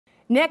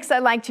Next, I'd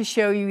like to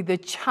show you the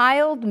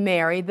Child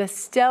Mary, the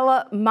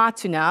Stella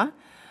Matutina.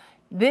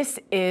 This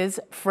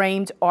is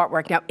framed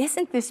artwork. Now,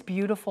 isn't this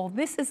beautiful?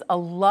 This is a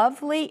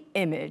lovely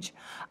image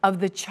of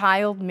the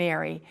Child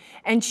Mary,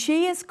 and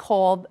she is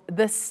called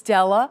the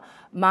Stella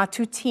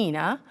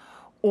Matutina,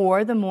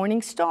 or the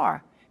Morning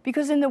Star,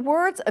 because in the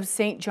words of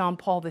St. John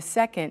Paul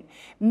II,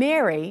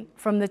 Mary,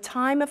 from the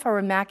time of her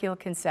Immaculate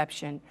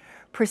Conception,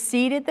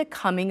 preceded the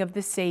coming of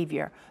the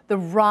Savior, the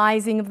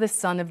rising of the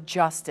Sun of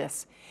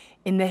Justice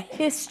in the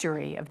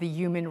history of the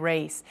human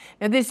race.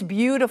 Now, this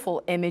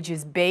beautiful image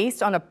is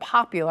based on a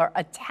popular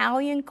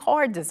Italian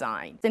card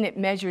design, and it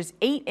measures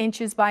 8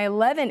 inches by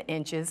 11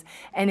 inches,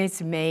 and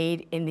it's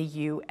made in the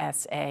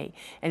USA.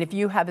 And if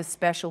you have a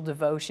special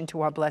devotion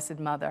to our Blessed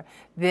Mother,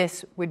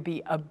 this would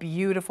be a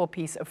beautiful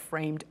piece of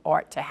framed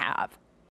art to have.